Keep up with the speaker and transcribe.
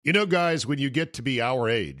You know, guys, when you get to be our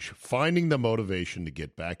age, finding the motivation to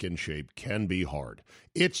get back in shape can be hard.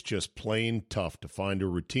 It's just plain tough to find a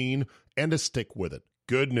routine and to stick with it.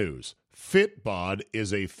 Good news. Fitbod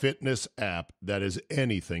is a fitness app that is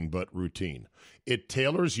anything but routine. It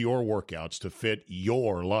tailors your workouts to fit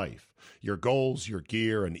your life, your goals, your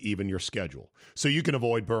gear, and even your schedule, so you can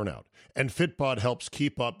avoid burnout. And Fitbod helps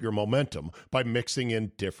keep up your momentum by mixing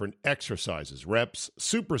in different exercises, reps,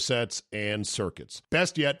 supersets, and circuits.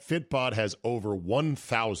 Best yet, Fitbod has over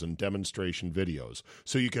 1,000 demonstration videos,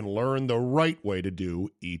 so you can learn the right way to do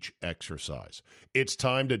each exercise. It's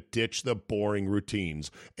time to ditch the boring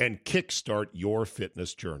routines and kickstart your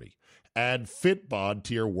fitness journey. Add Fitbod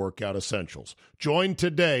to your workout essentials. Join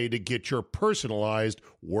today to get your personalized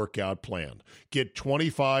workout plan. Get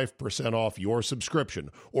 25% off your subscription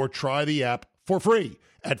or try the app for free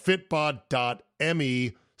at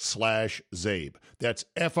fitbod.me/Zabe. That's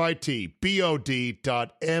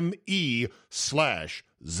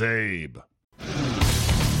fitbod.me/Zabe.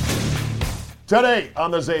 Today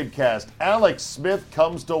on the Zabecast, Alex Smith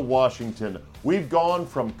comes to Washington. We've gone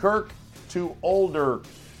from Kirk to older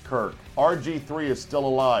Kirk. RG3 is still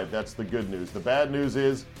alive. That's the good news. The bad news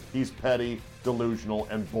is he's petty, delusional,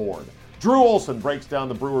 and bored. Drew Olson breaks down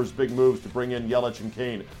the Brewers' big moves to bring in Yelich and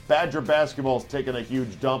Kane. Badger basketball's taking a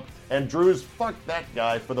huge dump, and Drew's fuck that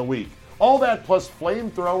guy for the week. All that plus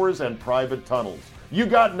flamethrowers and private tunnels. You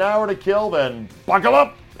got an hour to kill, then buckle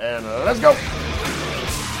up and let's go.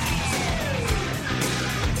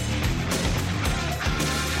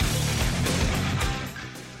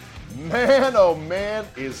 Man, oh man,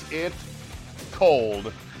 is it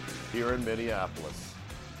cold here in Minneapolis.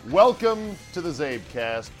 Welcome to the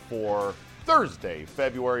Zabecast for Thursday,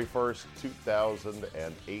 February 1st,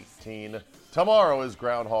 2018. Tomorrow is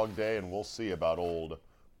Groundhog Day, and we'll see about old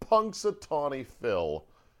Punxsutawney Phil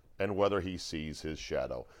and whether he sees his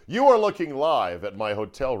shadow. You are looking live at my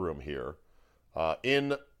hotel room here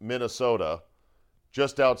in Minnesota,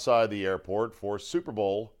 just outside the airport for Super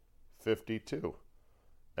Bowl 52.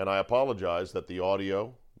 And I apologize that the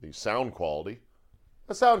audio, the sound quality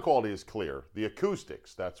is clear. The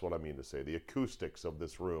acoustics, that's what I mean to say. The acoustics of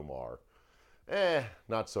this room are,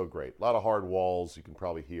 not so great. A lot of hard walls. You can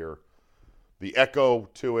probably hear the echo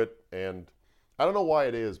to it. And I don't know why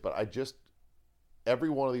it is, but every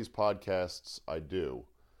one of these podcasts I do,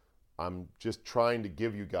 I'm just trying to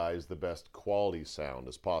give you guys the best quality sound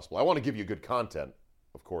as possible. I want to give you good content,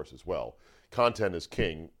 of course, as well. Content is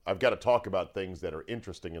king. I've got to talk about things that are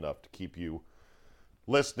interesting enough to keep you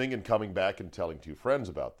listening and coming back and telling two friends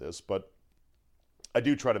about this, but I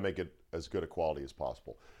do try to make it as good a quality as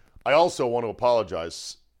possible. I also want to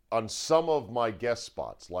apologize on some of my guest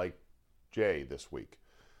spots, like Jay this week.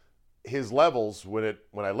 His levels, when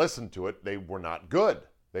I listened to it, they were not good.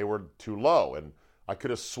 They were too low, and I could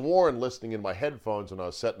have sworn listening in my headphones when I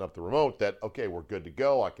was setting up the remote that, okay, we're good to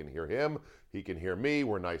go. I can hear him. He can hear me.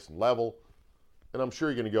 We're nice and level. And I'm sure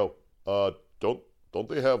you're going to go, don't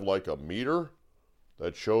they have like a meter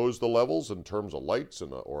that shows the levels in terms of lights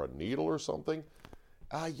or a needle or something?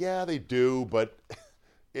 Yeah, they do, but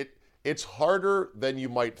it's harder than you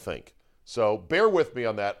might think. So bear with me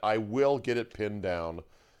on that. I will get it pinned down,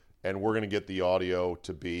 and we're going to get the audio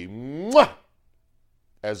to be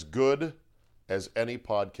as good as any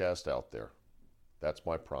podcast out there. That's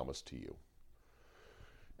my promise to you.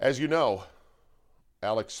 As you know,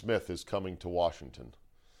 Alex Smith is coming to Washington.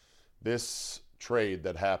 This trade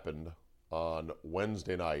that happened on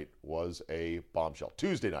Wednesday night was a bombshell.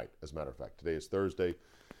 Tuesday night, as a matter of fact. Today is Thursday.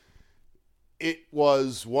 It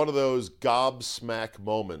was one of those gobsmack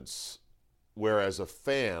moments where, as a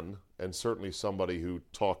fan, and certainly somebody who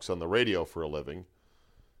talks on the radio for a living,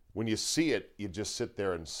 when you see it, you just sit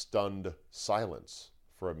there in stunned silence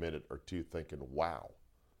for a minute or two thinking, wow,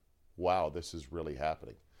 this is really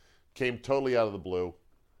happening. Came totally out of the blue.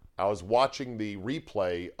 I was watching the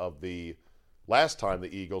replay of the last time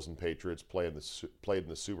the Eagles and Patriots played in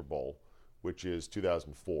the Super Bowl, which is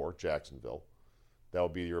 2004, Jacksonville. That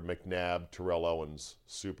would be your McNabb, Terrell Owens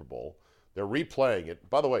Super Bowl. They're replaying it.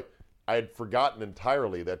 By the way, I had forgotten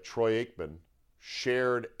entirely that Troy Aikman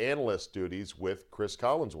shared analyst duties with Chris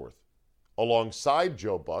Collinsworth alongside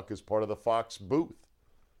Joe Buck as part of the Fox booth.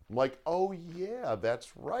 I'm like, oh yeah,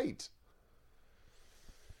 that's right.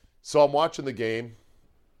 So I'm watching the game,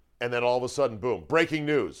 and then all of a sudden, boom, breaking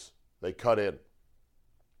news. They cut in.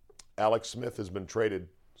 Alex Smith has been traded,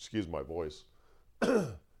 excuse my voice.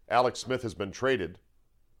 Alex Smith has been traded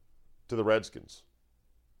to the Redskins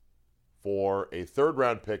for a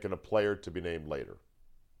third-round pick and a player to be named later.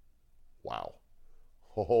 Wow.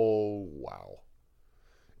 Oh, wow.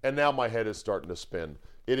 And now my head is starting to spin.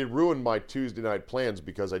 It had ruined my Tuesday night plans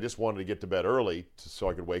because I just wanted to get to bed early so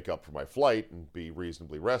I could wake up for my flight and be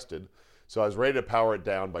reasonably rested. So I was ready to power it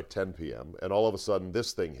down by 10 p.m. And all of a sudden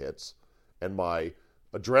this thing hits and my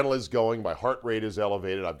adrenaline's going, my heart rate is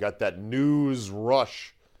elevated. I've got that news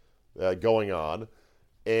rush going on,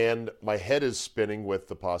 and my head is spinning with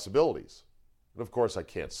the possibilities. And of course I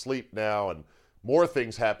can't sleep now, and more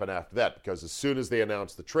things happen after that because as soon as they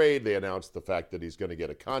announced the trade, they announced the fact that he's going to get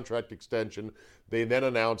a contract extension. They then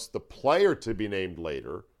announced the player to be named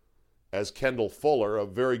later as Kendall Fuller, a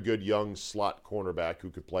very good young slot cornerback who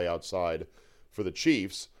could play outside for the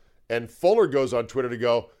Chiefs. And Fuller goes on Twitter to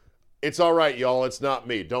go, "It's all right, y'all. It's not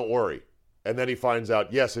me. Don't worry." And then he finds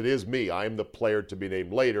out, yes, it is me. I am the player to be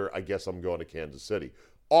named later. I guess I'm going to Kansas City.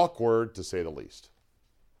 Awkward, to say the least.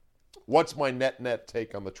 What's my net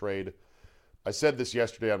take on the trade? I said this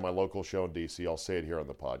yesterday on my local show in D.C. I'll say it here on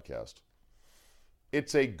the podcast.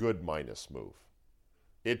 It's a good minus move.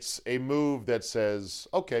 It's a move that says,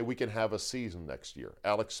 okay, we can have a season next year.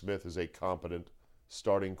 Alex Smith is a competent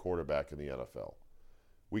starting quarterback in the NFL.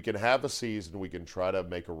 We can have a season. We can try to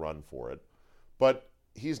make a run for it. But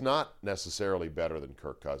he's not necessarily better than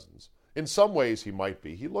Kirk Cousins. In some ways, he might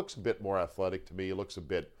be. He looks a bit more athletic to me. He looks a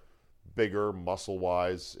bit bigger,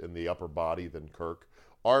 muscle-wise, in the upper body than Kirk.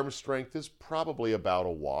 Arm strength is probably about a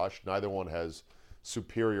wash. Neither one has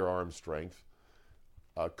superior arm strength.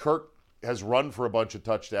 Kirk has run for a bunch of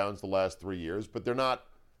touchdowns the last 3 years, but they're not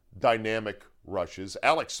dynamic rushes.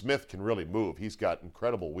 Alex Smith can really move. He's got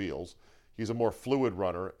incredible wheels. He's a more fluid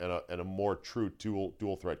runner and a more true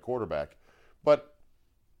dual-threat quarterback. But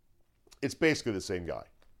it's basically the same guy.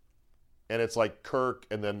 And it's like Kirk,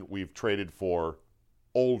 and then we've traded for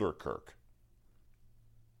older Kirk.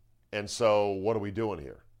 And so what are we doing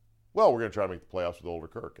here? Well, we're going to try to make the playoffs with older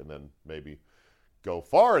Kirk and then maybe go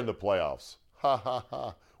far in the playoffs. Ha, ha,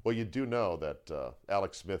 ha. Well, you do know that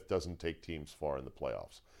Alex Smith doesn't take teams far in the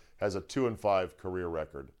playoffs. Has a 2-5 career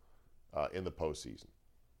record in the postseason.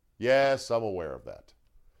 Yes, I'm aware of that.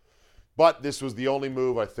 But this was the only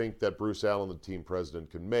move I think that Bruce Allen, the team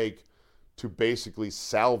president, could make to basically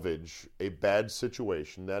salvage a bad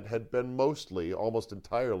situation that had been mostly, almost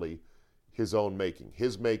entirely, his own making.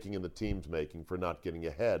 His making and the team's making for not getting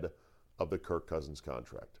ahead of the Kirk Cousins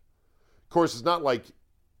contract. Of course, it's not like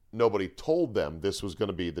nobody told them this was going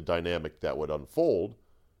to be the dynamic that would unfold.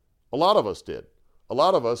 A lot of us did. A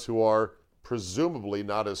lot of us who are presumably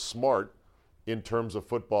not as smart in terms of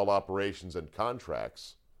football operations and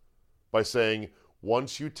contracts by saying,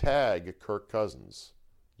 once you tag Kirk Cousins,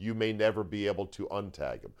 you may never be able to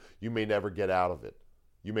untag him. You may never get out of it.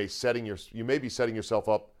 You may be setting yourself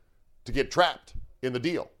up to get trapped in the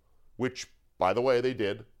deal, which, by the way, they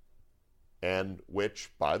did. And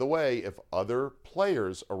which, by the way, if other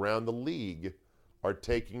players around the league are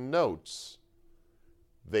taking notes,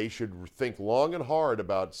 they should think long and hard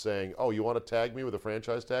about saying, oh, you want to tag me with a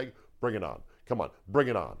franchise tag? Bring it on. Come on, bring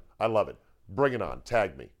it on. I love it. Bring it on.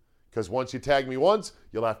 Tag me. Because once you tag me once,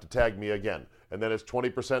 you'll have to tag me again. And then it's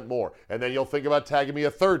 20% more. And then you'll think about tagging me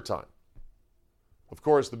a third time. Of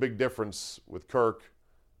course, the big difference with Kirk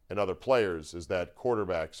and other players is that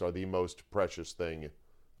quarterbacks are the most precious thing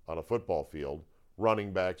on a football field.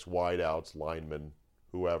 Running backs, wideouts, linemen,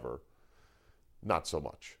 whoever, not so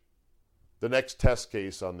much. The next test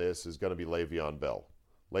case on this is going to be Le'Veon Bell.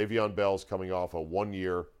 Le'Veon Bell's coming off a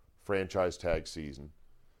 1-year franchise tag season,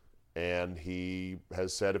 and he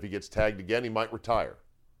has said if he gets tagged again, he might retire.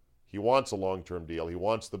 He wants a long-term deal. He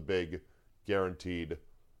wants the big guaranteed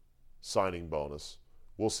signing bonus.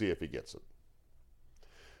 We'll see if he gets it.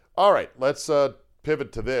 All right, let's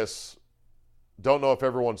pivot to this. Don't know if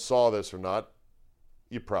everyone saw this or not.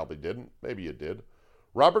 You probably didn't. Maybe you did.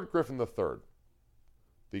 Robert Griffin III,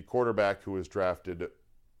 the quarterback who was drafted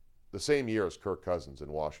the same year as Kirk Cousins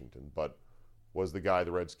in Washington, but was the guy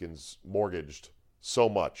the Redskins mortgaged so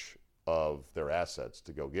much of their assets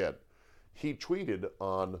to go get. He tweeted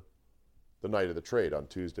on the night of the trade, on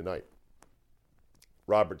Tuesday night.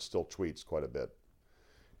 Robert still tweets quite a bit.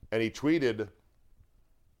 And he tweeted,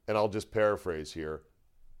 and I'll just paraphrase here,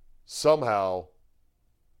 somehow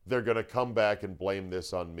they're going to come back and blame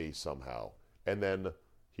this on me somehow. And then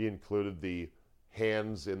he included the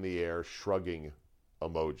hands in the air shrugging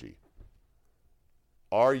emoji.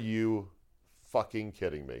 Are you fucking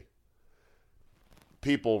kidding me?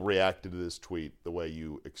 People reacted to this tweet the way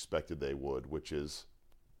you expected they would, which is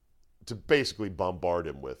to basically bombard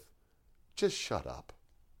him with, just shut up.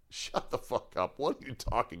 Shut the fuck up. What are you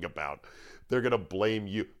talking about? They're going to blame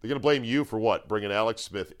you. They're going to blame you for what? Bringing Alex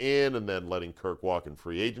Smith in and then letting Kirk walk in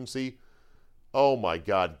free agency? Oh my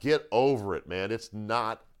God, get over it, man. It's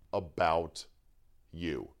not about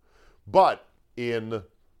you. But in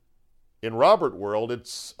Robert world,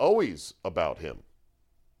 it's always about him.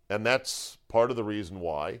 And that's part of the reason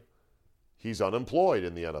why he's unemployed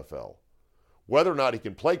in the NFL. Whether or not he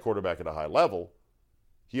can play quarterback at a high level,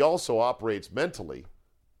 he also operates mentally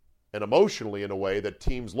and emotionally in a way that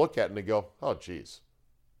teams look at and they go, oh, geez,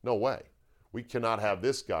 no way. We cannot have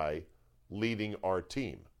this guy leading our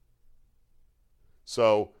team.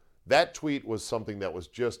 So that tweet was something that was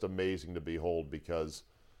just amazing to behold, because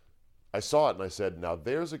I saw it and I said, now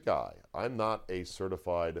there's a guy. I'm not a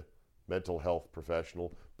certified mental health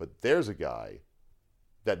professional, but there's a guy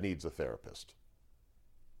that needs a therapist.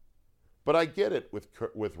 But I get it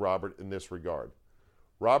with Robert in this regard.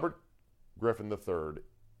 Robert Griffin III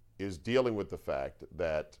is dealing with the fact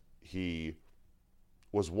that he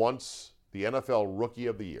was once the NFL Rookie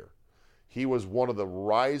of the Year. He was one of the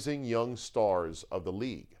rising young stars of the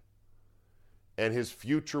league. And his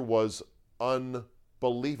future was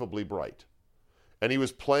unbelievably bright. And he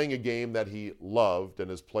was playing a game that he loved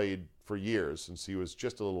and has played for years since he was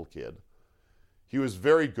just a little kid. He was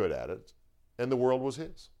very good at it, and the world was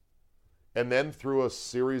his. And then through a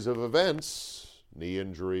series of events, knee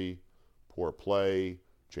injury, poor play,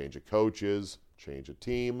 change of coaches, change of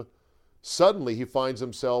team, suddenly he finds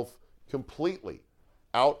himself completely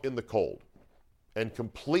out in the cold and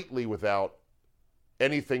completely without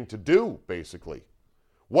anything to do, basically.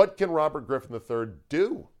 What can Robert Griffin III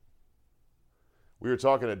do? We were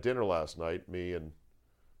talking at dinner last night, me and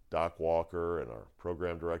Doc Walker and our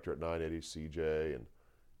program director at 980, CJ, and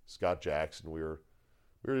Scott Jackson. We were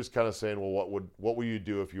just kind of saying, well, what would you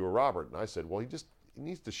do if you were Robert? And I said, well, he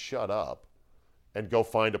needs to shut up and go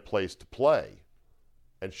find a place to play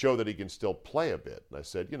and show that he can still play a bit. And I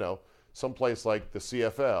said, someplace like the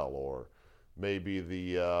CFL or maybe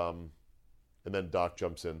and then Doc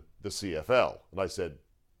jumps in, the CFL. And I said,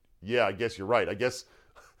 yeah, I guess you're right. I guess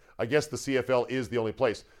the CFL is the only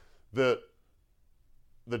place. The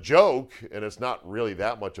joke, and it's not really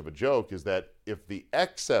that much of a joke, is that if the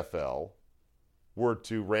XFL were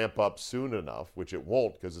to ramp up soon enough, which it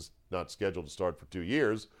won't because it's not scheduled to start for 2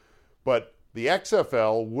 years, but the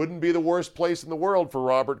XFL wouldn't be the worst place in the world for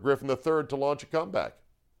Robert Griffin III to launch a comeback.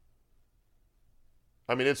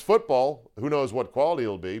 I mean, it's football. Who knows what quality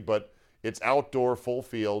it'll be, but it's outdoor, full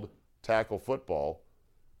field, tackle football.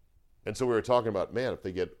 And so we were talking about, man, if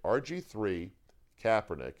they get RG3,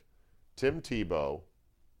 Kaepernick, Tim Tebow,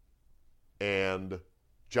 and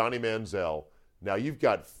Johnny Manziel, now you've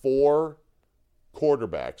got 4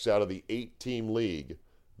 quarterbacks out of the 8-team league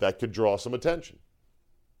that could draw some attention.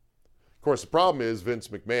 Of course, the problem is Vince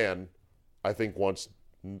McMahon, I think, wants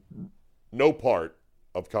no part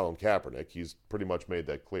of Colin Kaepernick. He's pretty much made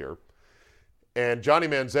that clear. And Johnny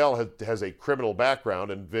Manziel has a criminal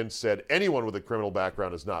background, and Vince said anyone with a criminal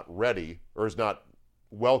background is not ready or is not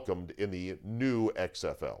welcomed in the new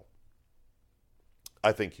XFL.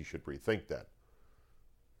 I think he should rethink that.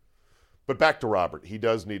 But back to Robert. He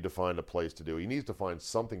does need to find a place to do. He needs to find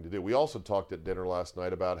something to do. We also talked at dinner last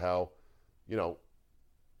night about how,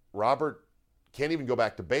 Robert can't even go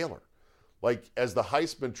back to Baylor. Like, as the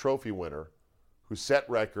Heisman Trophy winner who set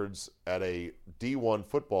records at a D1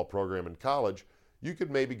 football program in college, you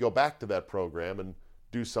could maybe go back to that program and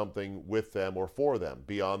do something with them or for them,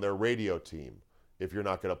 be on their radio team if you're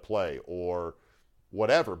not going to play or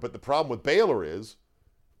whatever. But the problem with Baylor is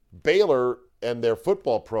Baylor and their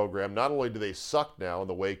football program, not only do they suck now in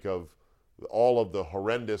the wake of all of the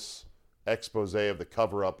horrendous expose of the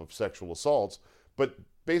cover-up of sexual assaults, but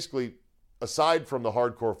basically, aside from the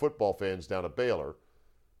hardcore football fans down at Baylor,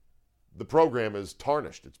 the program is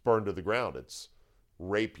tarnished. It's burned to the ground. It's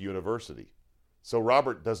rape university. So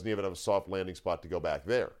Robert doesn't even have a soft landing spot to go back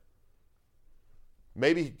there.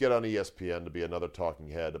 Maybe he'd get on ESPN to be another talking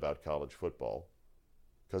head about college football,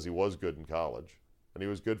 because he was good in college, and he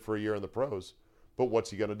was good for a year in the pros. But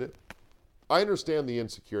what's he going to do? I understand the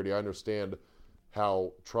insecurity. I understand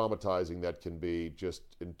how traumatizing that can be, just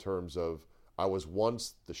in terms of, I was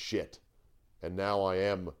once the shit, and now I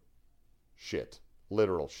am shit.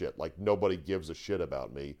 Literal shit. Like, nobody gives a shit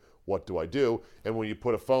about me. What do I do? And when you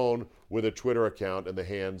put a phone with a Twitter account in the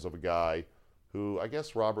hands of a guy who, I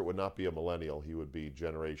guess Robert would not be a millennial. He would be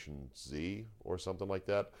Generation Z or something like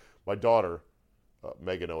that. My daughter,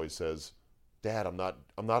 Megan, always says, Dad, I'm not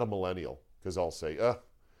a millennial. Because I'll say,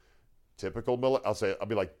 typical millennial. I'll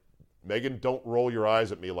be like, Megan, don't roll your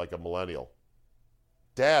eyes at me like a millennial.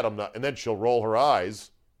 Dad, I'm not. And then she'll roll her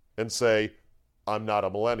eyes and say, I'm not a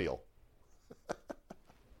millennial. Of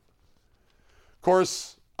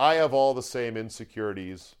course, I have all the same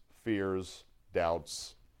insecurities, fears,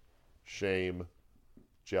 doubts, shame,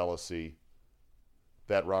 jealousy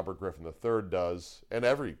that Robert Griffin III does, and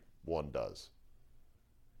everyone does.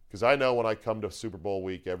 Because I know when I come to Super Bowl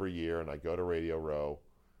week every year and I go to Radio Row,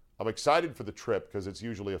 I'm excited for the trip because it's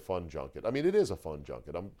usually a fun junket. I mean, it is a fun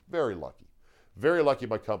junket. I'm very lucky. Very lucky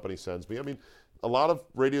my company sends me. I mean, a lot of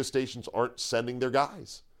radio stations aren't sending their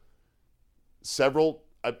guys. Several,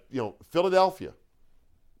 Philadelphia,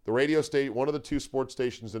 the radio station, one of the two sports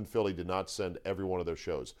stations in Philly did not send every one of their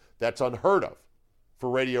shows. That's unheard of for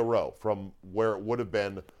Radio Row from where it would have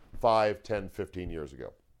been 5, 10, 15 years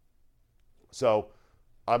ago. So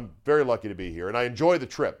I'm very lucky to be here, and I enjoy the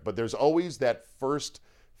trip, but there's always that first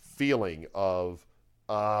feeling of,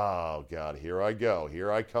 oh, God, here I go.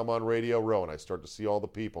 Here I come on Radio Row, and I start to see all the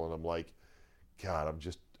people, and I'm like, God, I'm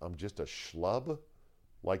just a schlub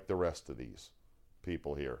like the rest of these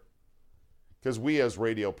people here. Because we as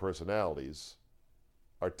radio personalities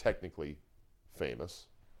are technically famous.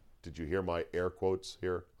 Did you hear my air quotes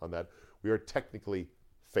here on that? We are technically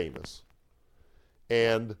famous.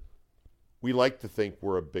 And we like to think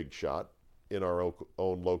we're a big shot in our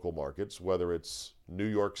own local markets, whether it's New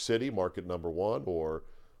York City, market number 1, or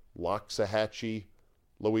Loxahatchee,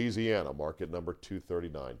 Louisiana, market number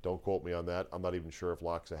 239. Don't quote me on that. I'm not even sure if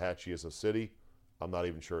Loxahatchee is a city. I'm not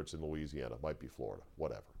even sure it's in Louisiana. It might be Florida.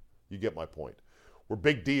 Whatever. You get my point. We're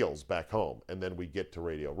big deals back home, and then we get to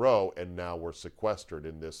Radio Row, and now we're sequestered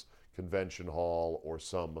in this convention hall or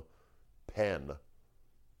some pen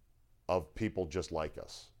of people just like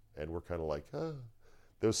us. And we're kind of like,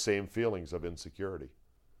 those same feelings of insecurity.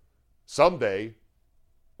 Someday,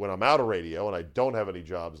 when I'm out of radio and I don't have any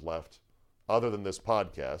jobs left other than this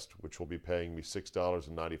podcast, which will be paying me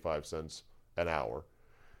 $6.95 an hour,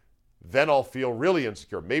 then I'll feel really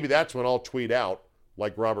insecure. Maybe that's when I'll tweet out,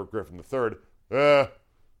 like Robert Griffin III,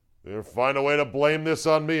 find a way to blame this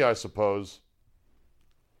on me, I suppose.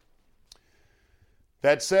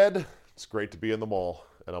 That said, it's great to be in the mall,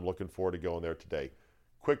 and I'm looking forward to going there today.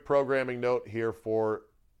 Quick programming note here for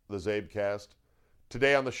the Zabecast.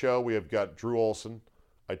 Today on the show, we have got Drew Olson.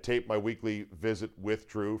 I taped my weekly visit with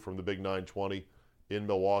Drew from the Big 920 in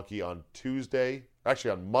Milwaukee on Tuesday. And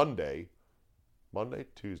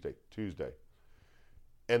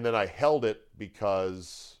then I held it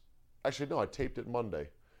because, I taped it Monday.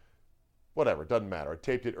 Whatever, it doesn't matter. I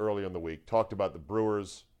taped it early in the week, talked about the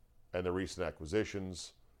Brewers and the recent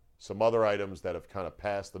acquisitions, some other items that have kind of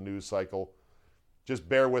passed the news cycle. Just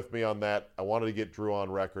bear with me on that. I wanted to get Drew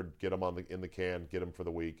on record, get him in the can, get him for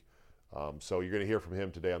the week. So you're going to hear from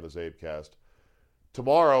him today on the Zabecast.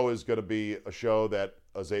 Tomorrow is going to be a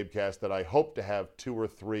Zabecast that I hope to have 2 or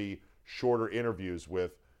 3 shorter interviews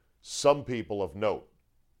with some people of note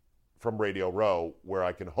from Radio Row, where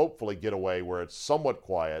I can hopefully get away where it's somewhat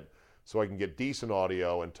quiet so I can get decent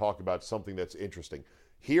audio and talk about something that's interesting.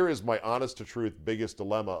 Here is my honest-to-truth biggest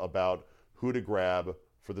dilemma about who to grab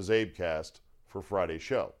for the Zabecast for Friday's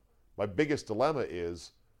show. My biggest dilemma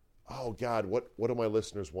is, oh, God, what do my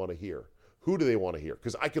listeners want to hear? Who do they want to hear?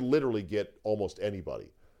 Because I could literally get almost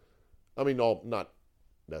anybody. I mean, not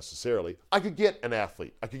necessarily. I could get an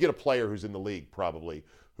athlete. I could get a player who's in the league, probably,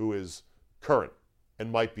 who is current and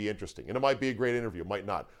might be interesting. And it might be a great interview, might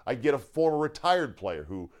not. I could get a former retired player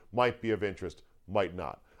who might be of interest, might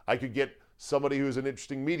not. I could get somebody who's an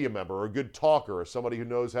interesting media member or a good talker or somebody who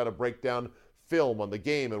knows how to break down film on the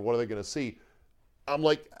game and what are they going to see. I'm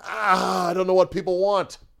like, I don't know what people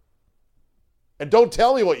want. And don't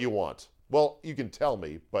tell me what you want. Well, you can tell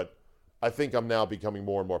me, but I think I'm now becoming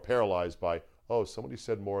more and more paralyzed by, somebody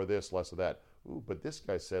said more of this, less of that. Ooh, but this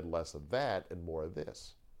guy said less of that and more of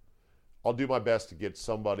this. I'll do my best to get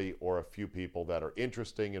somebody or a few people that are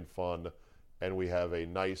interesting and fun, and we have a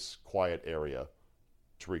nice, quiet area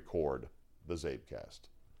to record the Zabecast.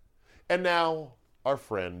 And now, our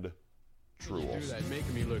friend, Drew Olson. You do that,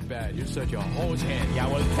 making me look bad. You're such a hose hand. Yeah,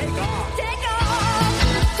 well, take off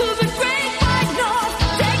to the great white north.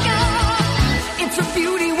 Take off. It's a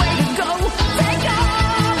beauty way to go. Take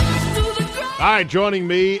off to the great. All right, joining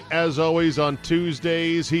me, as always, on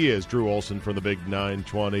Tuesdays, he is Drew Olson from the Big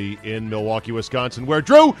 920 in Milwaukee, Wisconsin, where,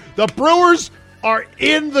 Drew, the Brewers are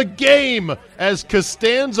in the game. As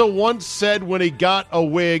Costanza once said when he got a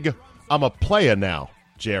wig, I'm a playa now,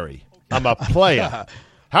 Jerry. I'm a playa.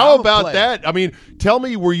 How about that? I mean, tell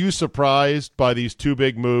me, were you surprised by these 2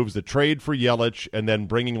 big moves, the trade for Yelich and then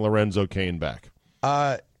bringing Lorenzo Cain back?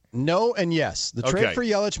 No and yes. The trade for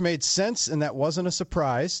Yelich made sense, and that wasn't a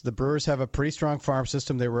surprise. The Brewers have a pretty strong farm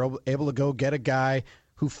system. They were able to go get a guy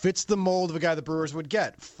who fits the mold of a guy the Brewers would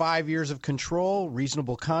get. 5 years of control,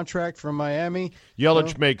 reasonable contract from Miami.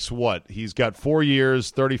 Yelich makes what? He's got 4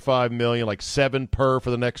 years, $35 million, like $7 per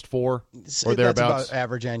for the next 4 or thereabouts. That's about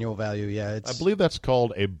average annual value, yeah. I believe that's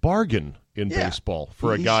called a bargain in baseball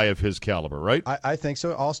for a guy of his caliber, right? I think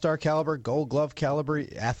so. All-star caliber, Gold Glove caliber,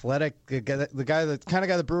 athletic, the kind of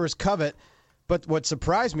guy the Brewers covet. But what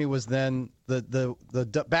surprised me was then the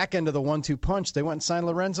back end of the 1-2 punch. They went and signed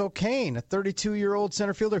Lorenzo Cain, a 32-year-old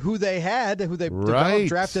center fielder who they developed,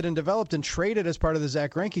 drafted and developed and traded as part of the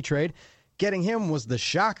Zach Greinke trade. Getting him was the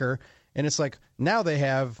shocker, and it's like now they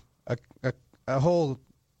have a whole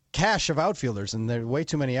cache of outfielders, and there are way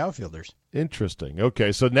too many outfielders. Interesting.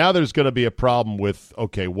 Okay, so now there's going to be a problem with,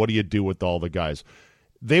 okay, what do you do with all the guys?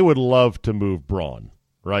 They would love to move Braun,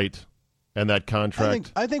 right? And that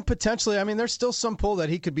contract? I think potentially. I mean, there's still some pull that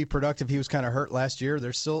he could be productive. He was kind of hurt last year.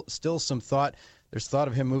 There's still some thought. There's thought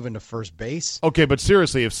of him moving to first base. Okay, but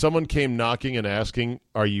seriously, if someone came knocking and asking,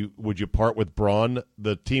 would you part with Braun?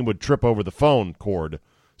 The team would trip over the phone cord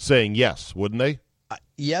saying yes, wouldn't they?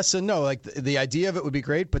 Yes and no. Like the idea of it would be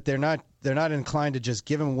great, but they're not inclined to just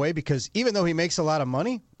give him away because even though he makes a lot of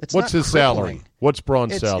money, what's his salary? What's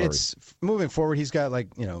Braun's salary? It's moving forward. He's got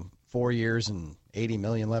 4 years and $80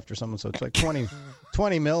 million left or something, so it's like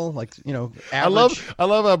 20 mil, average. I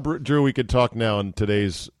love how, Drew, we could talk now in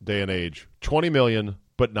today's day and age. 20 million,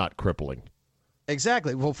 but not crippling.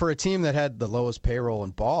 Exactly. Well, for a team that had the lowest payroll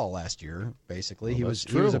in ball last year, basically, he was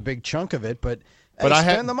a big chunk of it, but I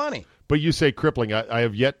spend the money. But you say crippling. I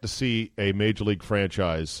have yet to see a Major League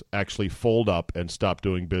franchise actually fold up and stop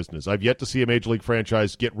doing business. I've yet to see a Major League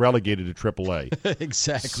franchise get relegated to AAA.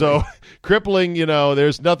 Exactly. So crippling,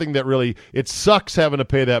 there's nothing that really – it sucks having to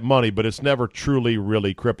pay that money, but it's never truly,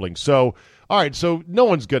 really crippling. So, all right, so no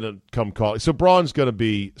one's going to come call. So Braun's going to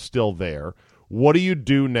be still there. What do you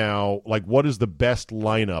do now? Like, what is the best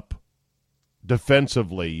lineup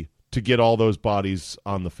defensively to get all those bodies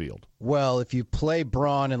on the field? Well, if you play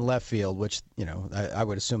Braun in left field, which, I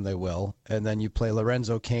would assume they will, and then you play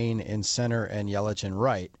Lorenzo Cain in center and Yelich in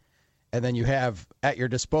right, and then you have at your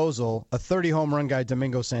disposal a 30-home run guy,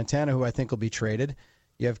 Domingo Santana, who I think will be traded.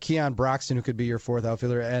 You have Keon Broxton, who could be your fourth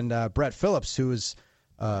outfielder, and Brett Phillips, who is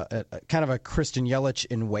kind of a Christian Yelich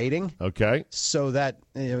in waiting. Okay. So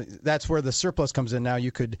that's where the surplus comes in now.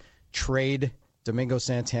 You could trade Domingo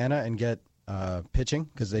Santana and get pitching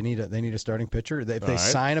because they need a starting pitcher. If they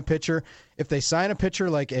sign a pitcher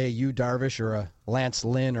like a Yu Darvish or a Lance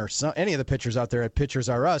Lynn or any of the pitchers out there at Pitchers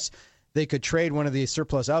R Us, they could trade one of these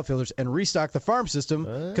surplus outfielders and restock the farm system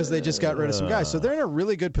because they just got rid of some guys. So they're in a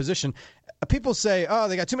really good position. People say, oh,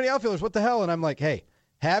 they got too many outfielders. What the hell? And I'm like, hey,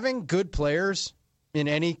 having good players in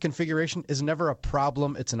any configuration is never a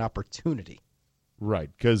problem. It's an opportunity. Right,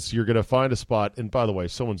 because you're going to find a spot. And by the way,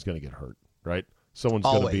 someone's going to get hurt, right? Someone's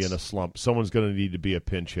going to be in a slump. Someone's going to need to be a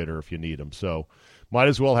pinch hitter if you need them. So might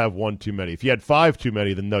as well have one too many. If you had 5 too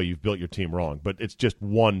many, then no, you've built your team wrong. But it's just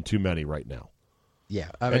one too many right now. Yeah,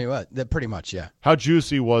 I mean, pretty much, yeah. How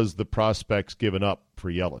juicy was the prospects given up for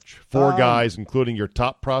Yelich? 4 guys, including your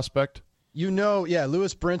top prospect?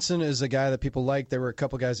 Lewis Brinson is a guy that people like. There were a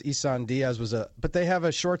couple guys. Isan Diaz but they have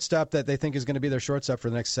a shortstop that they think is going to be their shortstop for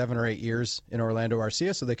the next 7 or 8 years in Orlando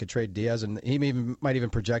Arcia, so they could trade Diaz, and he might even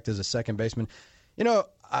project as a second baseman.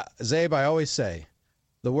 Zabe, I always say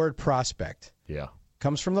the word prospect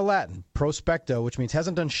comes from the Latin prospecto, which means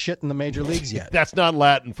hasn't done shit in the major leagues yet. That's not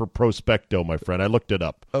Latin for prospecto, my friend. I looked it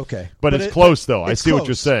up. Okay. But it's close, though. I see what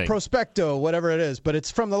you're saying. Prospecto, whatever it is, but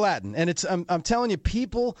it's from the Latin. And I'm telling you,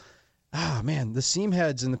 people, the seam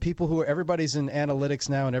heads and the people everybody's in analytics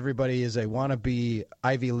now and everybody is a wannabe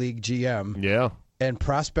Ivy League GM. Yeah. And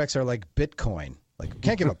prospects are like Bitcoin. Like,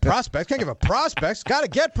 can't give a prospects. Got to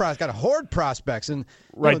get prospects. Got to hoard prospects. And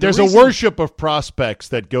right, there's a worship of prospects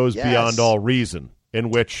that goes beyond all reason,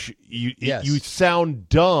 in which you sound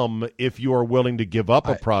dumb if you are willing to give up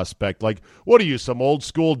a prospect. Like, what are you, some old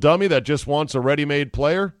school dummy that just wants a ready-made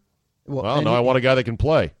player? Well, no, I want a guy that can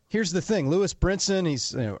play. Here's the thing: Lewis Brinson,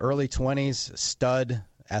 he's early 20s, stud,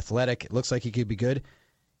 athletic. It looks like he could be good.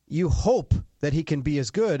 You hope that he can be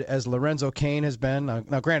as good as Lorenzo Cain has been.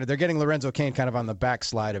 Now, granted, they're getting Lorenzo Cain kind of on the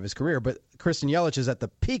backslide of his career, but Christian Yelich is at the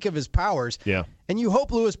peak of his powers. Yeah. And you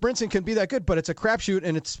hope Lewis Brinson can be that good, but it's a crapshoot,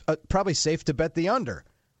 and it's probably safe to bet the under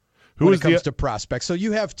when it comes to prospects. So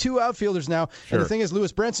you have 2 outfielders now, and the thing is,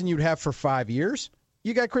 Lewis Brinson you'd have for 5 years.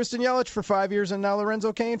 You got Christian Yelich for 5 years, and now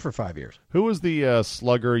Lorenzo Cain for 5 years. Who was the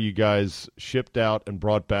slugger you guys shipped out and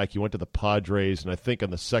brought back? You went to the Padres, and I think on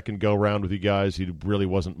the second go-round with you guys, he really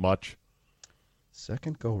wasn't much.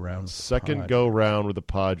 Second go-round with the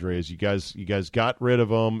Padres. You guys got rid of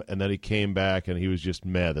him, and then he came back, and he was just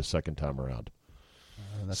meh the second time around.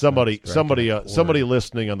 Somebody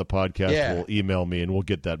listening on the podcast will email me, and we'll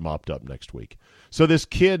get that mopped up next week. So this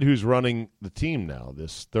kid who's running the team now,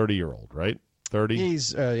 this 30-year-old, right? 30?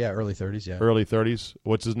 He's early 30s. Yeah, Early 30s.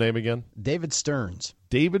 What's his name again? David Stearns.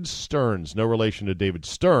 David Stearns. No relation to David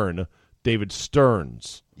Stern. David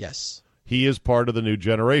Stearns. Yes, he is part of the new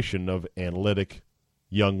generation of analytic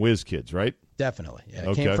young whiz kids, right? Definitely. Yeah,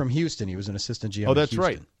 Okay. Came from Houston. He was an assistant GM. Oh, that's in right.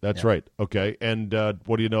 Houston. That's Yeah. right. Okay. And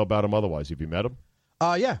what do you know about him otherwise? Have you met him?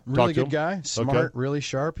 Yeah, really to good him? guy. Smart, Okay. really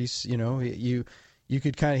sharp. He's, you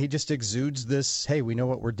could kind of, he just exudes this, hey, we know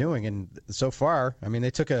what we're doing. And so far, I mean,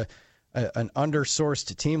 they took an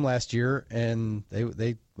undersourced team last year and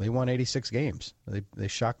they won 86 games. They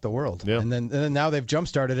shocked the world. Yeah. And then now they've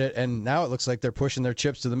jump-started it, and now it looks like they're pushing their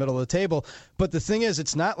chips to the middle of the table. But the thing is,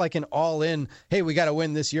 it's not like an all-in, hey, we got to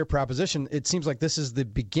win this year proposition. It seems like this is the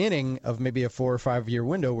beginning of maybe a 4 or 5 year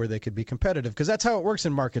window where they could be competitive, because that's how it works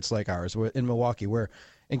in markets like ours, in Milwaukee, where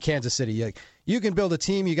in Kansas City, you can build a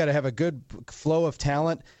team, you got to have a good flow of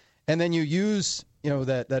talent, and then you use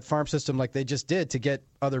that farm system like they just did to get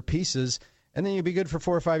other pieces. And then you'd be good for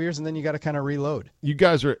 4 or 5 years, and then you got to kind of reload. You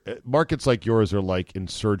guys are markets like yours are like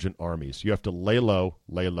insurgent armies. You have to lay low,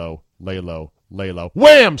 lay low, lay low, lay low.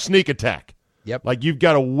 Wham! Sneak attack. Yep. Like you've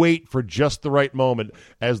got to wait for just the right moment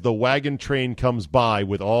as the wagon train comes by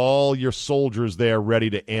with all your soldiers there ready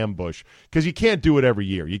to ambush. Because you can't do it every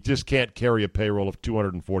year. You just can't carry a payroll of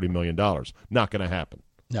 $240 million. Not going to happen.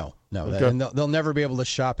 No. Okay. And they'll never be able to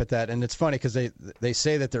shop at that. And it's funny because they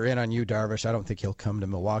say that they're in on you, Darvish. I don't think he'll come to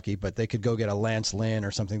Milwaukee, but they could go get a Lance Lynn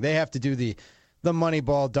or something. They have to do the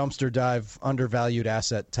Moneyball, dumpster dive, undervalued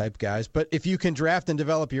asset type guys. But if you can draft and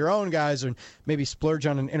develop your own guys or maybe splurge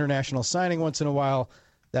on an international signing once in a while,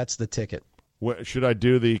 that's the ticket. Should I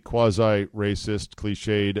do the quasi-racist,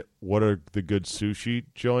 cliched, what are the good sushi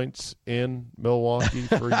joints in Milwaukee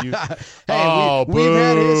for you? We've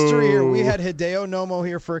had history here. We had Hideo Nomo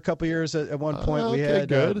here for a couple years at one point. We had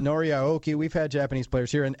Nori Aoki. We've had Japanese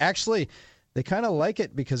players here. And actually, they kind of like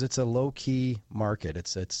it because it's a low-key market.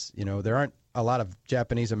 It's there aren't a lot of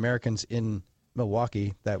Japanese Americans in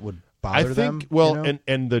Milwaukee that would bother them.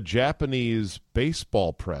 And the Japanese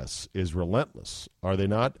baseball press is relentless, are they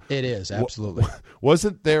not? It is, absolutely.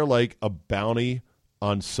 Wasn't there like a bounty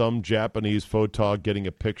on some Japanese photog getting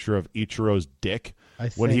a picture of Ichiro's dick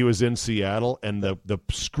when he was in Seattle? And the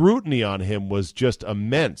scrutiny on him was just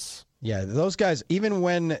immense. Yeah, those guys, even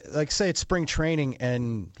when, like, say it's spring training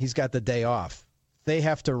and he's got the day off, they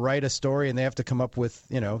have to write a story and they have to come up with,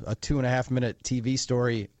 a 2.5-minute TV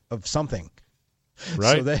story of something.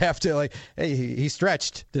 Right. So they have to hey, he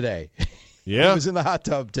stretched today. Yeah. He was in the hot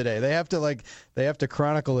tub today. They have to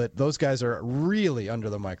chronicle it. Those guys are really under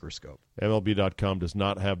the microscope. MLB.com does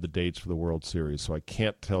not have the dates for the World Series, so I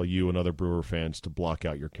can't tell you and other Brewer fans to block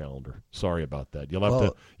out your calendar. Sorry about that.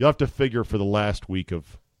 You'll have to figure for the last week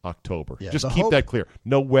of October. Yeah, just keep that clear.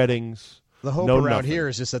 No weddings. The hope around here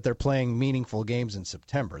is just that they're playing meaningful games in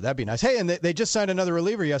September. That'd be nice. Hey, and they just signed another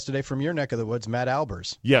reliever yesterday from your neck of the woods, Matt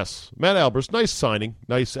Albers. Yes, Matt Albers. Nice signing.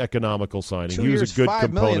 Nice economical signing. 2 he was years, a good $5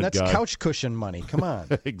 component million. That's guy. couch cushion money. Come on.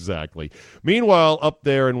 Exactly. Meanwhile, up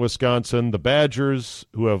there in Wisconsin, the Badgers,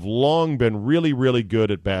 who have long been really, really good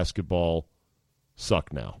at basketball,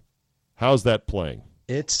 suck now. How's that playing?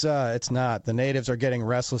 It's not. The natives are getting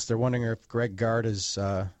restless. They're wondering if Greg Gard is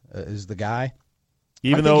the guy.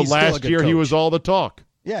 Even though last year he was all the talk.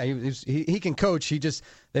 Yeah, he can coach.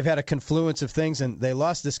 They've had a confluence of things, and they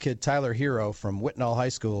lost this kid Tyler Hero from Whitnall High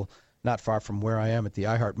School, not far from where I am at the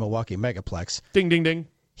iHeart Milwaukee Megaplex. Ding, ding, ding.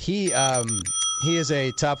 He is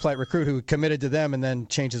a top-flight recruit who committed to them and then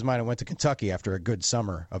changed his mind and went to Kentucky after a good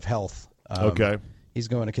summer of health. Okay. He's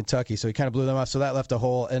going to Kentucky, so he kind of blew them off, so that left a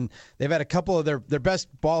hole. And they've had a couple of their best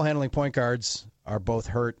ball-handling point guards are both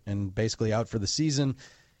hurt and basically out for the season.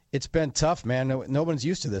 It's been tough, man. No one's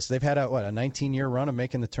used to this. They've had a 19-year run of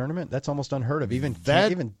making the tournament. That's almost unheard of.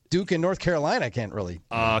 Even Duke and North Carolina can't really.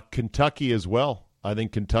 Kentucky as well. I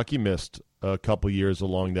think Kentucky missed a couple years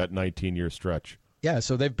along that 19-year stretch. Yeah,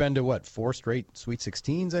 so they've been to 4 straight Sweet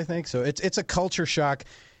 16s, I think. So it's a culture shock.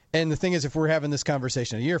 And the thing is, if we're having this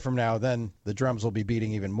conversation a year from now, then the drums will be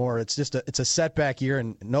beating even more. It's just it's a setback year,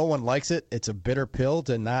 and no one likes it. It's a bitter pill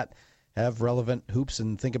to not have relevant hoops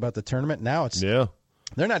and think about the tournament. Now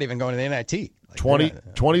they're not even going to the NIT.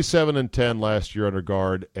 27-10 last year under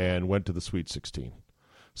Gard and went to the Sweet 16.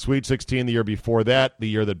 Sweet 16 the year before that, the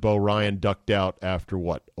year that Bo Ryan ducked out after,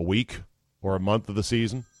 a week or a month of the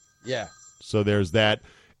season? Yeah. So there's that.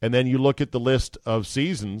 And then you look at the list of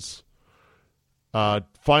seasons,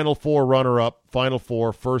 Final Four runner-up, Final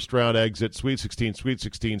Four, first-round exit, Sweet 16,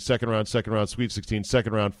 second round, Sweet 16,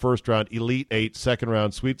 second round, first round, Elite 8, second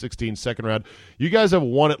round, Sweet 16, second round. You guys have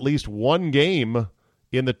won at least one game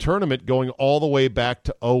in the tournament going all the way back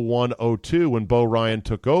to 01-02 when Bo Ryan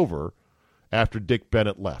took over after Dick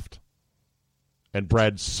Bennett left. and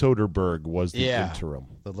Brad Soderberg was the interim.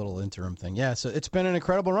 The little interim thing. Yeah, so it's been an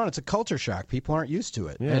incredible run. It's a culture shock. People aren't used to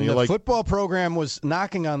it. Yeah, and the football program was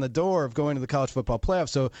knocking on the door of going to the college football playoff,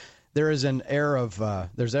 so there is an air of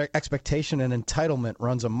there's expectation and entitlement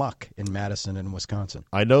runs amok in Madison and Wisconsin.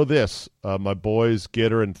 I know this. My boys,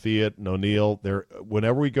 Gitter and Theot and O'Neill,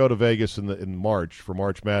 whenever we go to Vegas in March for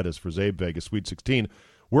March Madness, for Zabe Vegas, Sweet 16,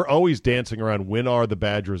 we're always dancing around, when are the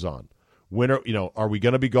Badgers on? Are we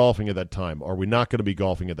going to be golfing at that time? Are we not going to be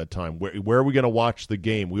golfing at that time? Where are we going to watch the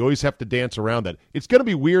game? We always have to dance around that. It's going to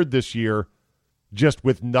be weird this year, just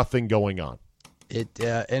with nothing going on.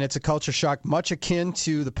 And it's a culture shock, much akin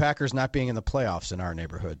to the Packers not being in the playoffs in our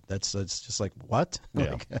neighborhood. It's just like, what?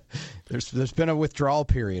 Yeah. There's been a withdrawal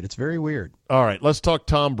period. It's very weird. All right, let's talk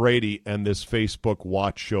Tom Brady and this Facebook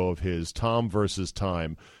watch show of his, Tom versus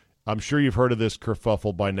Time. I'm sure you've heard of this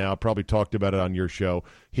kerfuffle by now, probably talked about it on your show.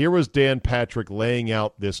 Here was Dan Patrick laying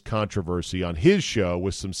out this controversy on his show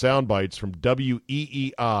with some sound bites from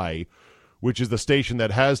WEEI, which is the station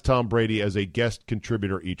that has Tom Brady as a guest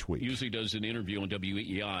contributor each week. He usually does an interview on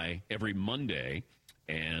WEEI every Monday,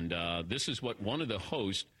 and this is what one of the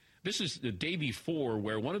hosts, this is the day before,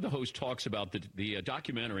 where one of the hosts talks about the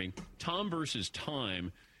documentary Tom versus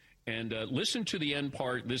Time. And listen to the end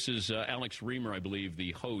part. This is Alex Reamer, I believe,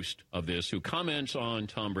 the host of this, who comments on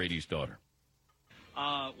Tom Brady's daughter.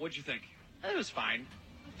 What'd you think? It was fine.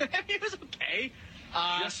 It was okay.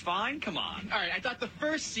 Just fine? Come on. All right, I thought the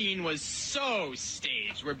first scene was so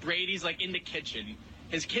staged, where Brady's, like, in the kitchen,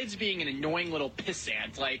 his kid's being an annoying little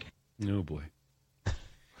pissant, like... Oh, boy.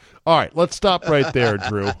 All right, let's stop right there,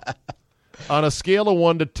 Drew. On a scale of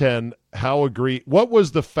 1 to 10, what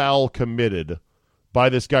was the foul committed by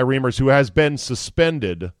this guy Reimers, who has been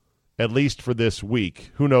suspended, at least for this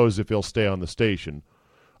week? Who knows if he'll stay on the station.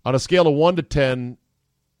 On a scale of 1 to 10,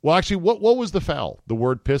 well, actually, what was the foul? The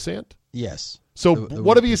word pissant? Yes. So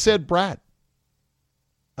what have you said, Brad?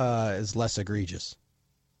 Is less egregious.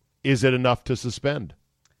 Is it enough to suspend?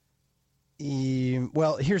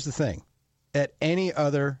 Well, here's the thing. At any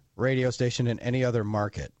other radio station in any other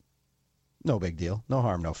market, no big deal. No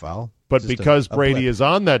harm, no foul. But because Brady is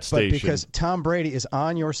on that station. But because Tom Brady is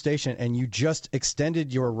on your station and you just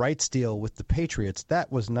extended your rights deal with the Patriots,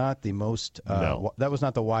 that was not the most that was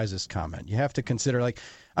not the wisest comment. You have to consider, like,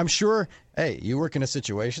 I'm sure, hey, you work in a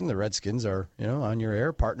situation, the Redskins are, on your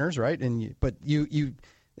air partners, right? But you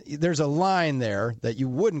there's a line there that you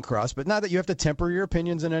wouldn't cross, but not that you have to temper your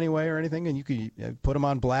opinions in any way or anything, and you could put them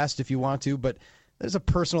on blast if you want to, but there's a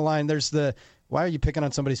personal line. There's why are you picking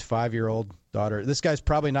on somebody's 5-year-old daughter? This guy's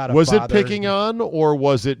probably not a Was father. it picking on, or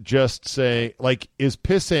was it just saying, like, is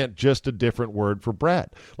pissant just a different word for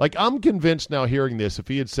brat? Like, I'm convinced now hearing this, if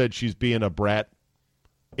he had said she's being a brat,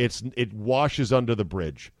 it washes under the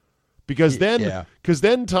bridge. Because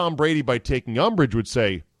then Tom Brady, by taking umbrage, would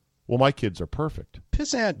say, well, my kids are perfect.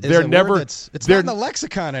 Pissant is word that's not in the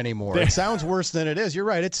lexicon anymore. It sounds worse than it is. You're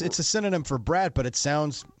right. It's a synonym for brat, but it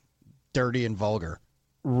sounds dirty and vulgar.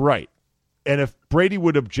 Right. And if Brady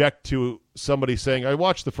would object to somebody saying, I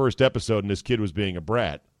watched the first episode and this kid was being a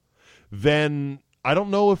brat, then I don't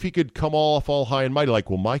know if he could come off all high and mighty like,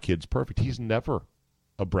 well, my kid's perfect. He's never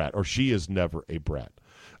a brat, or she is never a brat.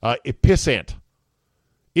 Pissant,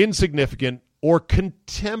 insignificant or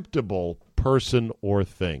contemptible person or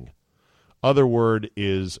thing. Other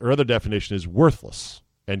definition is worthless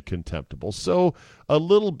and contemptible. So a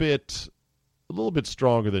little bit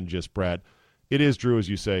stronger than just brat. It is, Drew, as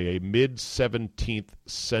you say, a mid-17th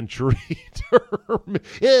century term.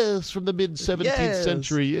 Yes, from the mid-17th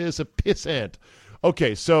century. Yes, a pissant.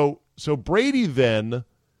 Okay, so Brady then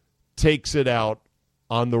takes it out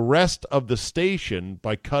on the rest of the station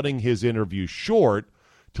by cutting his interview short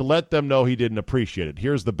to let them know he didn't appreciate it.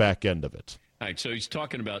 Here's the back end of it. All right, so he's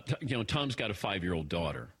talking about, Tom's got a 5-year-old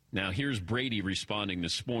daughter. Now, here's Brady responding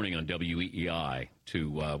this morning on WEEI to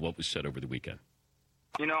what was said over the weekend.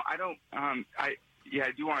 I don't. I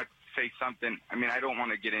do want to say something. I mean, I don't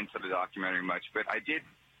want to get into the documentary much, but I did.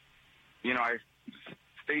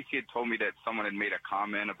 Stacey had told me that someone had made a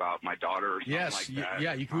comment about my daughter or something like that.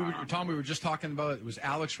 Yeah. Tom, we were just talking about it was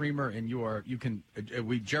Alex Reamer, and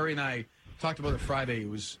Jerry and I talked about it Friday. It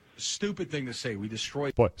was a stupid thing to say. We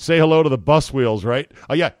destroyed. Boy, say hello to the bus wheels, right?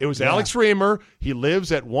 Oh yeah, it was Alex Reamer. He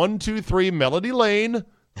lives at 123 Melody Lane.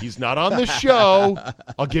 He's not on the show.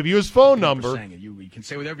 I'll give you his phone number. You can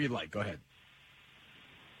say whatever you like. Go ahead.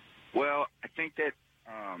 Well, I think that,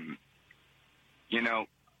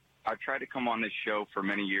 I've tried to come on this show for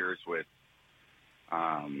many years with,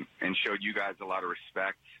 and showed you guys a lot of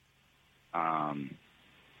respect.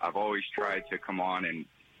 I've always tried to come on and,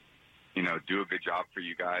 do a good job for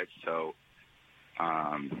you guys. So,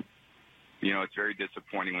 it's very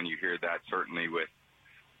disappointing when you hear that, certainly with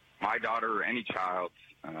my daughter or any child.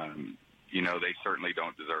 They certainly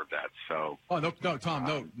don't deserve that. So. Oh no,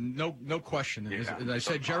 Tom, no question. As I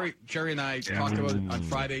said, Jerry and I talked about it on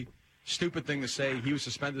Friday. Stupid thing to say. He was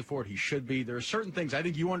suspended for it. He should be. There are certain things I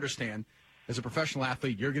think you understand. As a professional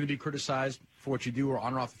athlete, you're going to be criticized for what you do or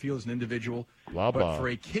on or off the field as an individual. Blah, blah. But for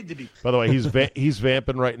a kid to be. By the way, he's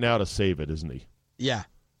vamping right now to save it, isn't he? Yeah.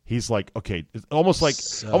 He's like, okay, it's almost like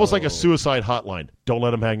a suicide hotline. Don't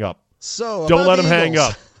let him hang up. So don't let him hang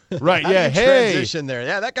up. Right? Yeah. Hey. Transition there.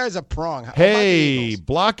 Yeah, that guy's a prong. Hey,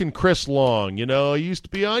 blocking Chris Long. He used to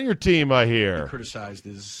be on your team. I hear. Criticized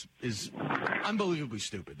is unbelievably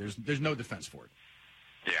stupid. There's no defense for it.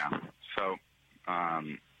 Yeah. So,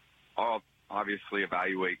 I'll obviously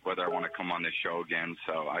evaluate whether I want to come on this show again.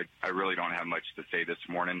 So I really don't have much to say this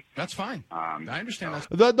morning. That's fine. I understand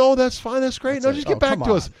No, that's fine. That's great. Just get back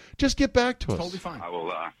to us. Just get back to us. Totally fine. I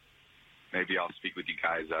will. Maybe I'll speak with you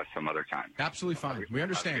guys some other time. Absolutely fine. We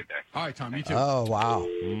understand. All right, Tom. You too. Oh wow.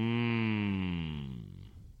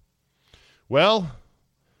 Well,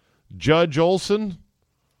 Judge Olson,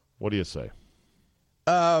 what do you say?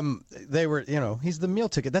 They were, he's the meal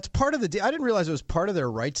ticket. That's part of the deal. I didn't realize it was part of their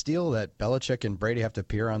rights deal that Belichick and Brady have to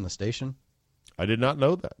appear on the station. I did not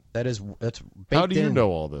know that. That's baked in. How do you know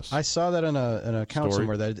all this? I saw that in an account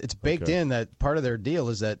somewhere that it's baked in that part of their deal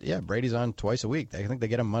is that Brady's on twice a week. I think they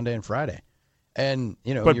get him Monday and Friday, and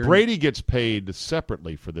But Brady gets paid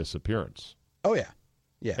separately for this appearance. Oh yeah,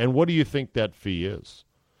 yeah. And what do you think that fee is?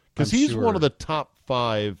 Because he's one of the top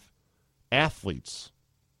 5 athletes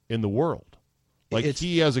in the world.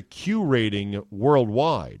 He has a Q rating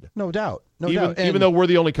worldwide. No doubt. Even though we're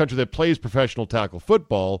the only country that plays professional tackle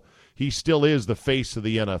football, he still is the face of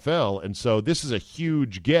the NFL. And so this is a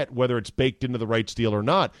huge get, whether it's baked into the rights deal or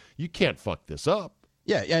not. You can't fuck this up.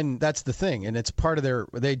 Yeah, and that's the thing. And it's part of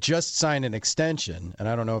they just signed an extension, and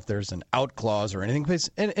I don't know if there's an out clause or anything.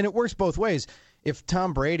 And it works both ways. If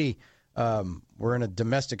Tom Brady were in a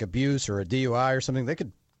domestic abuse or a DUI or something, they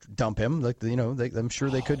could dump him. I'm sure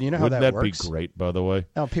they could. You know how that works. Wouldn't that be great, by the way?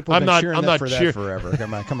 No, people have been cheering that forever.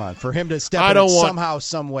 Come on. For him to step in somehow,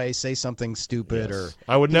 some way, say something stupid or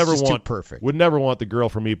I would never want perfect. Would never want the girl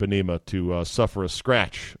from Ipanema to suffer a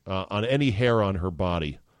scratch on any hair on her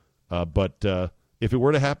body. But if it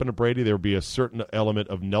were to happen to Brady, there would be a certain element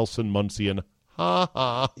of Nelson Muncian.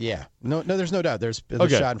 Yeah. No, there's no doubt. There's a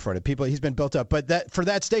shot in front of people. He's been built up. But for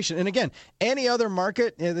that station, and again, any other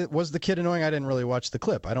market, was the kid annoying? I didn't really watch the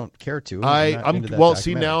clip. I don't care to.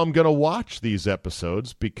 Now I'm going to watch these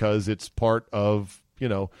episodes because it's part of,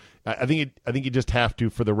 I think you just have to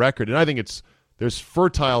for the record. And I think there's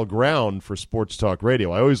fertile ground for sports talk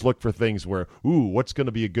radio. I always look for things where, what's going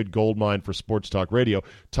to be a good gold mine for sports talk radio?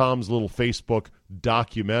 Tom's little Facebook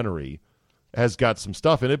documentary has got some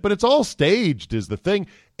stuff in it, but it's all staged is the thing.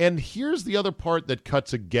 And here's the other part that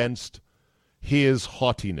cuts against his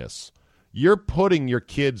haughtiness. You're putting your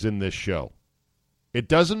kids in this show. It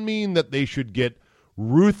doesn't mean that they should get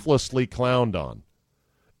ruthlessly clowned on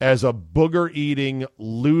as a booger-eating,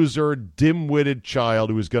 loser, dim-witted child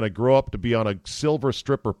who is going to grow up to be on a silver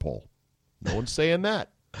stripper pole. No one's saying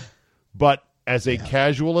that. But as a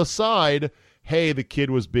casual aside, hey, the kid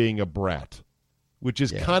was being a brat. Which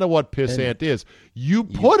is kind of what pissant is. You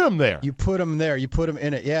put him there. You put him there. You put him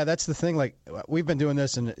in it. Yeah, that's the thing. Like, we've been doing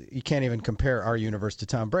this, and you can't even compare our universe to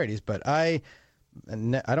Tom Brady's. But I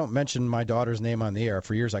don't mention my daughter's name on the air.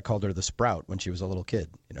 For years, I called her the Sprout when she was a little kid.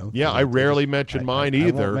 Yeah, I rarely mention mine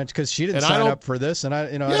either. Because she didn't sign up for this, and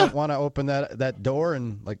I don't want to open that door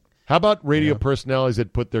and like. How about radio personalities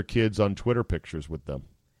that put their kids on Twitter pictures with them?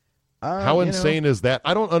 How insane is that?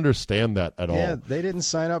 I don't understand that at all. Yeah, they didn't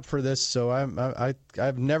sign up for this, so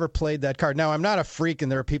I've never played that card. Now, I'm not a freak,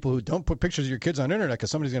 and there are people who don't put pictures of your kids on the internet because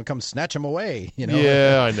somebody's going to come snatch them away.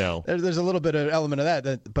 Yeah, I know. There's a little bit of element of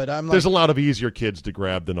that, but I'm like, there's a lot of easier kids to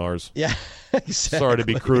grab than ours. Yeah, exactly. Sorry to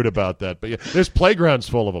be crude about that, but there's playgrounds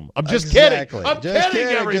full of them. I'm just kidding. I'm just kidding,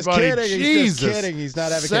 everybody. Just kidding. Jesus. He's just kidding. He's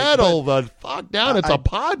not advocating. Settle the fuck down. It's a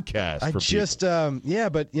podcast.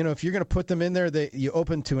 But if you're going to put them in there, you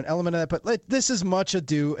open to an element of that. But this is much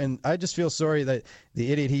ado, and I just feel sorry that the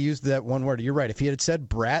idiot, he used that one word. You're right. If he had said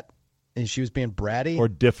brat and she was being bratty or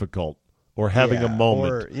difficult or having a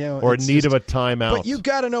moment or in need of a timeout. But you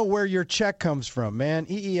got to know where your check comes from, man.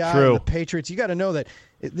 EEI and the Patriots, you got to know that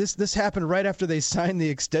this happened right after they signed the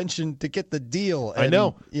extension to get the deal. And, I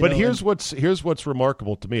know. But here's what's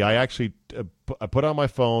remarkable to me. I actually I put on my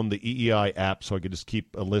phone the EEI app so I could just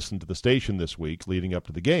keep a listen to the station this week leading up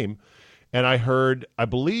to the game. And I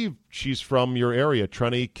believe she's from your area,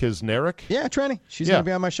 Trenny Kisnerick. Yeah, Trenny. She's going to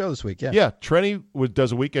be on my show this week. Yeah. Yeah, Trenny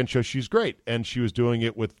does a weekend show. She's great. And she was doing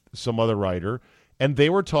it with some other writer. And they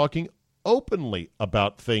were talking openly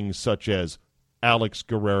about things such as Alex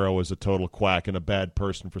Guerrero is a total quack and a bad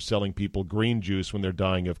person for selling people green juice when they're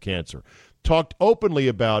dying of cancer. Talked openly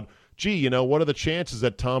about, gee, what are the chances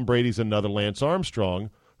that Tom Brady's another Lance Armstrong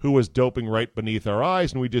who was doping right beneath our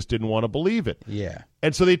eyes, and we just didn't want to believe it. Yeah.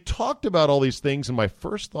 And so they talked about all these things, and my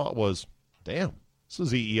first thought was, damn, this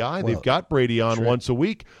is EEI. They've got Brady on once a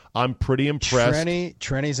week. I'm pretty impressed.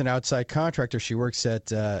 Trenny's an outside contractor. She works at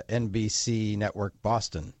NBC Network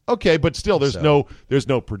Boston. Okay, but still, there's no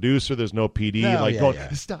producer, there's no PD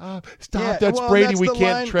stop, that's Brady. We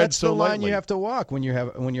can't tread so lightly. That's the line you have to walk when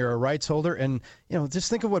you're a rights holder, and just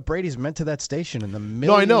think of what Brady's meant to that station and the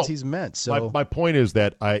millions he's meant. So my point is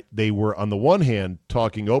that they were on the one hand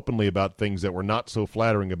talking openly about things that were not so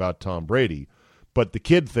flattering about Tom Brady, but the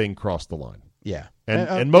kid thing crossed the line. Yeah,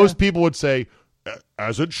 and most people would say,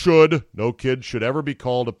 as it should, no kid should ever be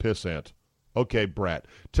called a pissant. Okay, Brat,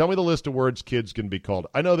 tell me the list of words kids can be called.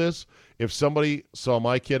 I know this. If somebody saw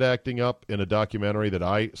my kid acting up in a documentary that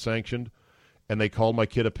I sanctioned and they called my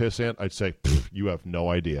kid a pissant, I'd say, you have no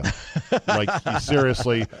idea.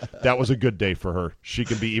 Seriously, that was a good day for her. She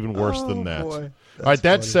can be even worse than that. Boy. All right,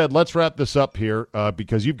 that said, let's wrap this up here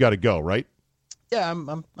because you've got to go, right? Yeah,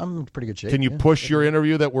 I'm in pretty good shape. Can you push your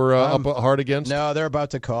interview that we're up hard against? No, they're about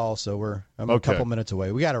to call, so I'm a couple minutes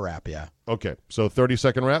away. We got to wrap, yeah. Okay, so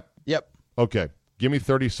 30-second wrap? Yep. Okay, give me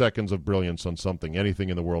 30 seconds of brilliance on something, anything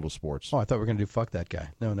in the world of sports. Oh, I thought we were going to do fuck that guy.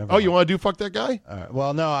 No, never. Oh, you want to do fuck that guy? All right.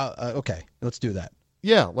 Well, no, okay, let's do that.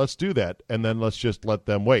 Yeah, let's do that, and then let's just let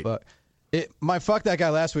them wait. But my fuck that guy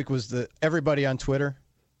last week was everybody on Twitter.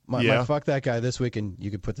 My fuck that guy this week, and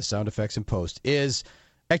you could put the sound effects in post, is...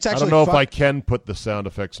 I don't know if I can put the sound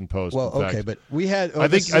effects in post. Well, in fact. Okay, but we had. I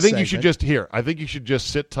think you should just I think you should just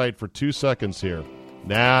sit tight for 2 seconds here.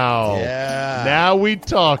 Now we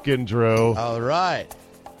talking, Drew. All right.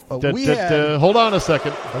 Hold on a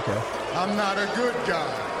second. Okay. I'm not a good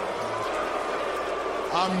guy.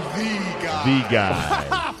 I'm the guy. The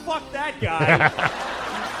guy. Fuck that guy.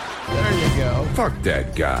 There you go. Fuck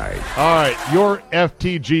that guy. All right, your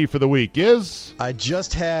FTG for the week is? We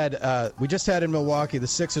just had in Milwaukee, the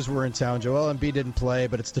Sixers were in town. Joel Embiid didn't play,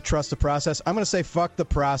 but it's to trust the process. I'm going to say fuck the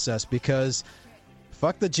process because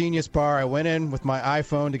fuck the Genius Bar. I went in with my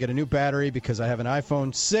iPhone to get a new battery because I have an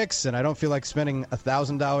iPhone 6 and I don't feel like spending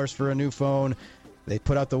 $1,000 for a new phone. They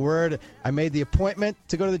put out the word. I made the appointment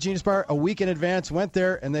to go to the Genius Bar a week in advance, went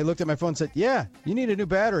there, and they looked at my phone and said, yeah, you need a new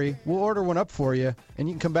battery. We'll order one up for you, and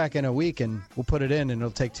you can come back in a week, and we'll put it in, and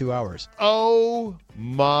it'll take 2 hours. Oh,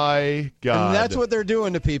 my God. And that's what they're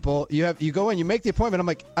doing to people. You go in, you make the appointment. I'm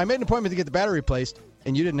like, I made an appointment to get the battery replaced,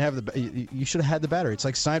 and you didn't have you should have had the battery. It's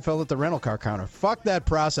like Seinfeld at the rental car counter. Fuck that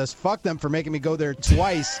process. Fuck them for making me go there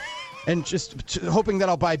twice and just hoping that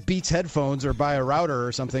I'll buy Beats headphones or buy a router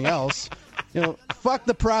or something else. Fuck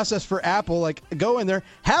the process for Apple. Like, go in there,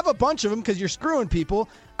 have a bunch of them because you're screwing people.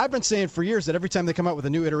 I've been saying for years that every time they come out with a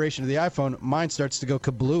new iteration of the iPhone, mine starts to go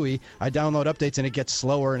kablooey. I download updates and it gets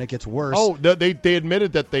slower and it gets worse. Oh, they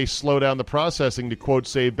admitted that they slow down the processing to, quote,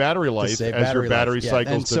 save battery life as your battery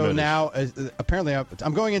cycles and so now, apparently,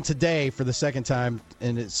 I'm going in today for the second time,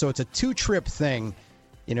 and so it's a 2-trip thing.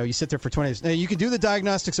 You sit there for 20 minutes. Now, you can do the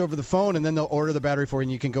diagnostics over the phone, and then they'll order the battery for you,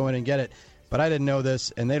 and you can go in and get it. But I didn't know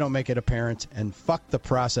this, and they don't make it apparent. And fuck the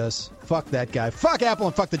process. Fuck that guy. Fuck Apple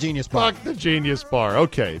and fuck the Genius Bar. Fuck the Genius Bar.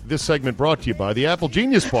 Okay, this segment brought to you by the Apple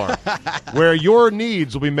Genius Bar, where your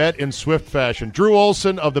needs will be met in swift fashion. Drew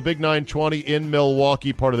Olson of the Big 920 in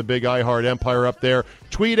Milwaukee, part of the Big iHeart Empire up there.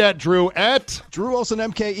 Tweet at Drew at Drew Olson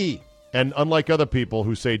MKE. And unlike other people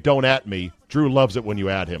who say don't at me, Drew loves it when you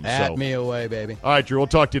at him. At me away, baby. All right, Drew, we'll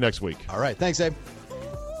talk to you next week. All right, thanks, Abe.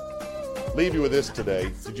 Leave you with this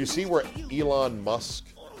today. Did you see where Elon Musk,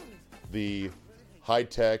 the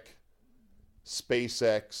high-tech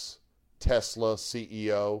SpaceX Tesla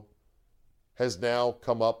CEO, has now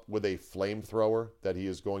come up with a flamethrower that he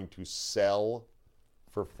is going to sell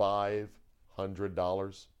for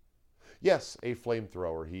 $500? Yes, a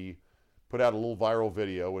flamethrower. He put out a little viral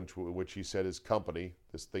video in which he said his company,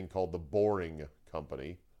 this thing called the Boring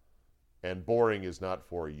Company, and boring is not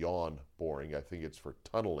for yawn boring. I think it's for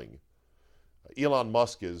tunneling. Elon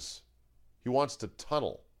Musk he wants to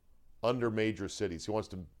tunnel under major cities. He wants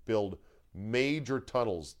to build major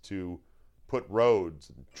tunnels to put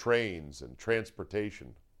roads and trains and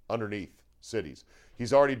transportation underneath cities.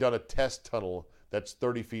 He's already done a test tunnel that's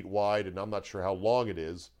 30 feet wide, and I'm not sure how long it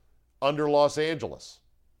is, under Los Angeles.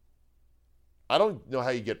 I don't know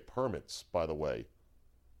how you get permits, by the way,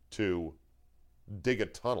 to dig a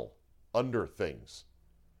tunnel under things.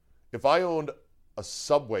 If I owned a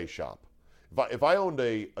Subway shop, if I owned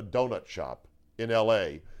a donut shop in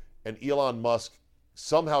L.A. and Elon Musk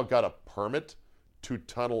somehow got a permit to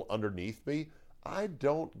tunnel underneath me, I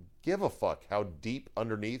don't give a fuck how deep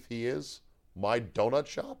underneath he is, my donut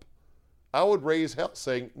shop. I would raise hell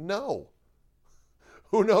saying, no.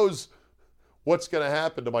 Who knows what's going to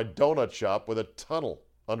happen to my donut shop with a tunnel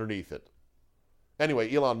underneath it?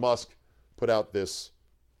 Anyway, Elon Musk put out this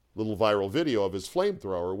little viral video of his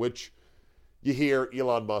flamethrower, which you hear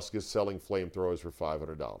Elon Musk is selling flamethrowers for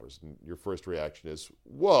 $500. And your first reaction is,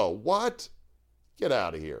 whoa, what? Get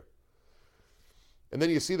out of here. And then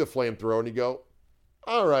you see the flamethrower and you go,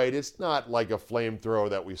 all right, it's not like a flamethrower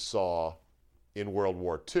that we saw in World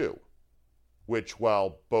War II, which,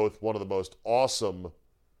 while both one of the most awesome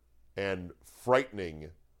and frightening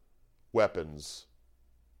weapons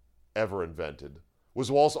ever invented, was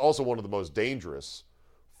also one of the most dangerous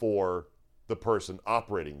for the person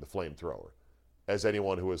operating the flamethrower, as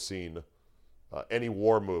anyone who has seen any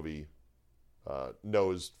war movie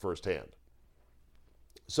knows firsthand.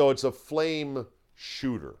 So it's a flame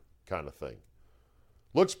shooter kind of thing.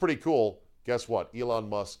 Looks pretty cool. Guess what? Elon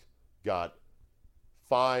Musk got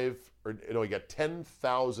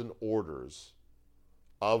 10,000 orders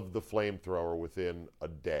of the flamethrower within a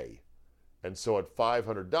day. And so at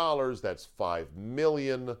 $500, that's $5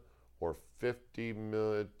 million or $50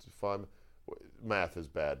 million. Math is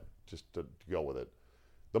bad, just to go with it.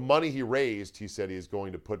 The money he raised, he said he is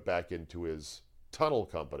going to put back into his tunnel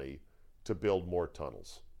company to build more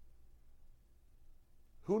tunnels.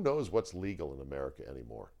 Who knows what's legal in America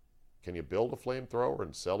anymore? Can you build a flamethrower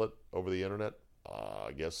and sell it over the internet?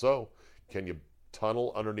 I guess so. Can you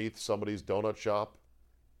tunnel underneath somebody's donut shop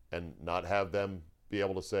and not have them be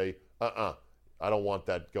able to say, I don't want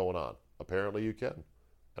that going on? Apparently you can.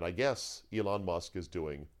 And I guess Elon Musk is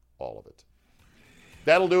doing all of it.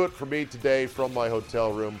 That'll do it for me today from my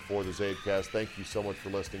hotel room for the Zabecast. Thank you so much for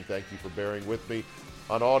listening. Thank you for bearing with me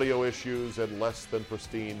on audio issues and less than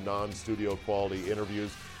pristine, non-studio quality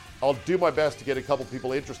interviews. I'll do my best to get a couple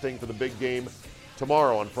people interesting for the big game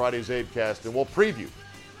tomorrow on Friday's Zabecast, and we'll preview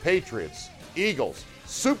Patriots, Eagles,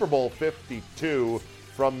 Super Bowl 52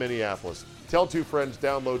 from Minneapolis. Tell two friends,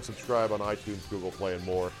 download, subscribe on iTunes, Google Play, and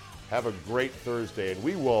more. Have a great Thursday, and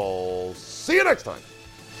we will see you next time.